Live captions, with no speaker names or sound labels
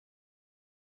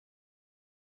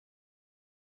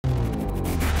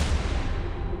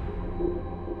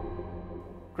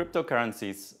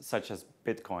Cryptocurrencies such as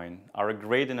Bitcoin are a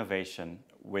great innovation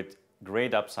with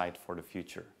great upside for the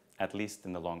future, at least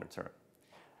in the longer term.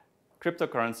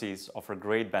 Cryptocurrencies offer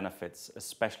great benefits,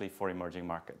 especially for emerging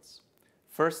markets.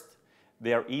 First,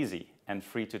 they are easy and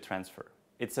free to transfer.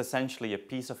 It's essentially a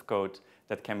piece of code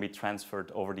that can be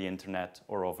transferred over the internet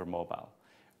or over mobile,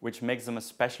 which makes them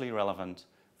especially relevant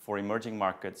for emerging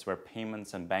markets where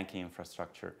payments and banking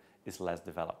infrastructure is less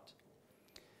developed.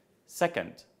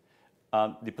 Second,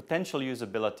 the potential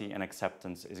usability and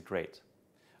acceptance is great.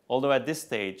 Although at this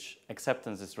stage,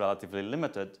 acceptance is relatively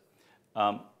limited,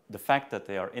 the fact that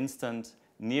they are instant,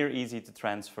 near easy to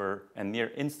transfer, and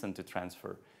near instant to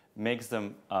transfer makes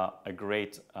them a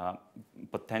great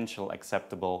potential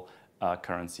acceptable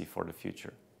currency for the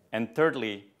future. And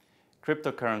thirdly,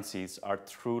 cryptocurrencies are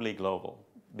truly global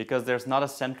because there's not a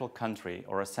central country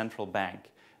or a central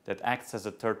bank that acts as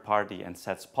a third party and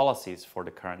sets policies for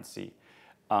the currency.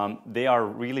 They are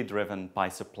really driven by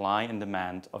supply and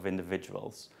demand of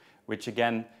individuals, which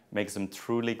again makes them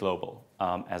truly global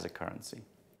as a currency.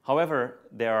 However,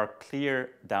 there are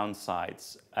clear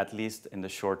downsides, at least in the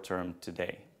short term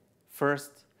today.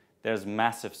 First, there's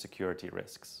massive security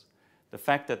risks. The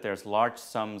fact that there's large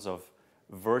sums of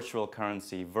virtual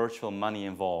currency, virtual money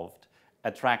involved,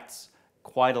 attracts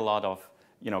quite a lot of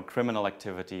criminal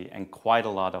activity and quite a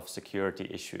lot of security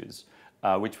issues,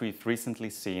 which we've recently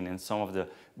seen in some of the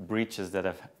breaches that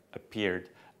have appeared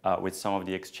with some of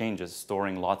the exchanges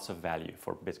storing lots of value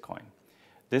for Bitcoin.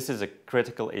 This is a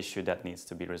critical issue that needs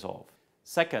to be resolved.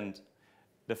 Second,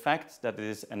 the fact that it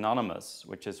is anonymous,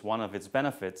 which is one of its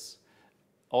benefits,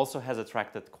 also has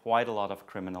attracted quite a lot of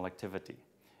criminal activity.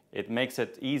 It makes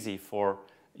it easy for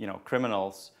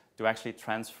criminals to actually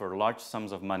transfer large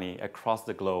sums of money across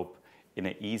the globe in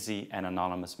an easy and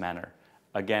anonymous manner,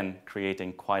 again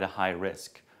creating quite a high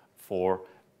risk for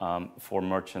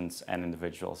merchants and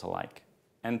individuals alike.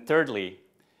 And thirdly,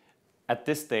 at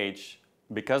this stage,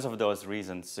 because of those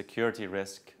reasons, security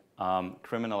risk,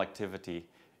 criminal activity,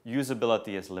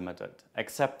 usability is limited.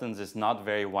 Acceptance is not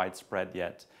very widespread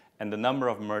yet, and the number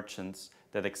of merchants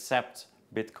that accept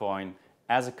Bitcoin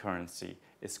as a currency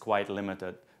is quite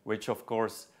limited, which of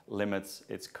course limits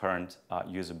its current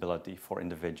usability for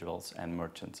individuals and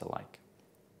merchants alike.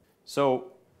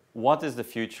 So what is the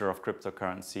future of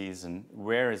cryptocurrencies and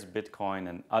where is Bitcoin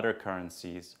and other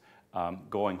currencies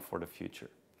going for the future?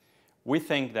 We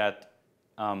think that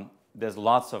there's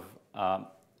lots of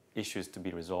issues to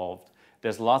be resolved.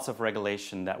 There's lots of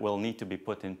regulation that will need to be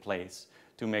put in place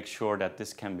to make sure that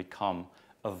this can become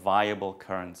a viable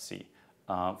currency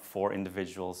for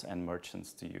individuals and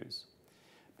merchants to use.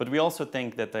 But we also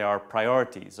think that there are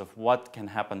priorities of what can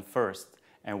happen first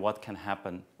and what can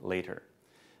happen later.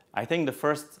 I think the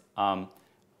first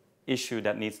issue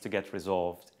that needs to get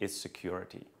resolved is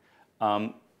security.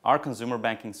 Our consumer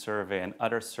banking survey and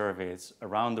other surveys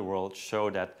around the world show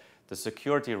that the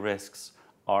security risks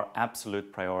are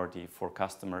absolute priority for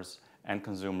customers and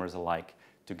consumers alike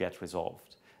to get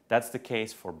resolved. That's the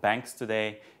case for banks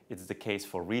today. It's the case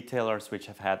for retailers which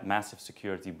have had massive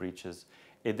security breaches.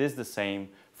 It is the same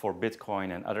for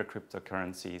Bitcoin and other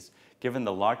cryptocurrencies. Given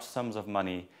the large sums of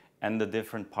money and the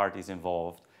different parties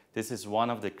involved, this is one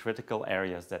of the critical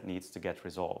areas that needs to get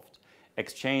resolved.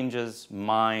 Exchanges,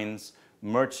 mines,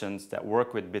 merchants that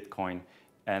work with Bitcoin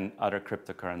and other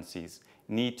cryptocurrencies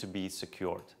need to be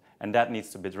secured. And that needs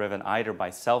to be driven either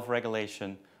by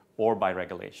self-regulation or by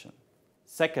regulation.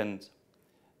 Second,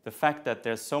 the fact that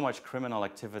there's so much criminal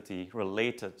activity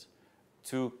related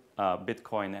to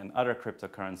Bitcoin and other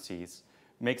cryptocurrencies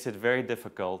makes it very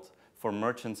difficult for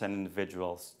merchants and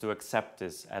individuals to accept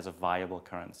this as a viable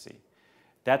currency.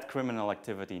 That criminal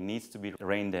activity needs to be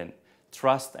reined in.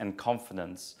 Trust and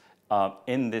confidence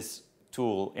in this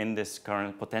tool, in this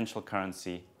current potential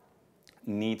currency,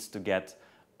 needs to get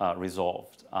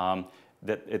resolved.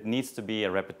 That it needs to be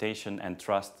a reputation and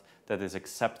trust that is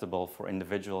acceptable for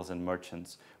individuals and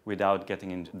merchants without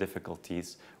getting into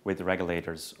difficulties with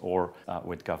regulators or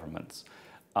with governments.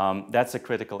 That's a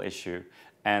critical issue,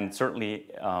 and certainly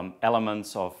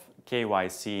elements of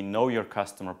KYC, know your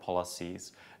customer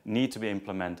policies, need to be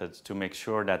implemented to make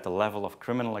sure that the level of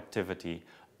criminal activity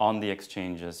on the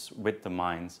exchanges with the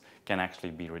mines can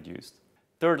actually be reduced.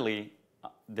 Thirdly,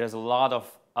 there's a lot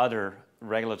of other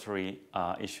regulatory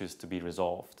issues to be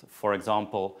resolved. For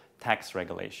example, tax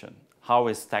regulation. How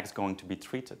is tax going to be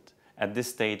treated? At this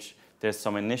stage, there's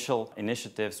some initial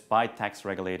initiatives by tax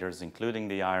regulators, including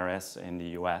the IRS in the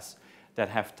US, that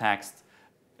have taxed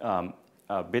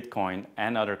Bitcoin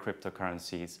and other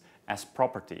cryptocurrencies as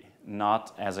property,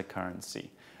 not as a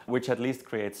currency, which at least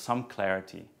creates some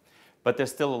clarity. But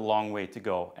there's still a long way to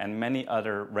go, and many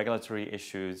other regulatory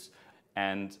issues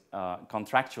and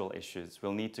contractual issues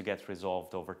will need to get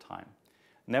resolved over time.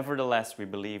 Nevertheless, we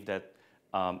believe that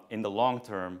in the long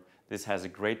term, this has a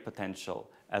great potential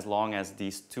as long as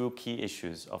these two key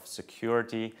issues of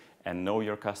security and know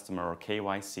your customer, or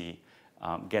KYC,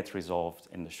 get resolved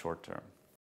in the short term.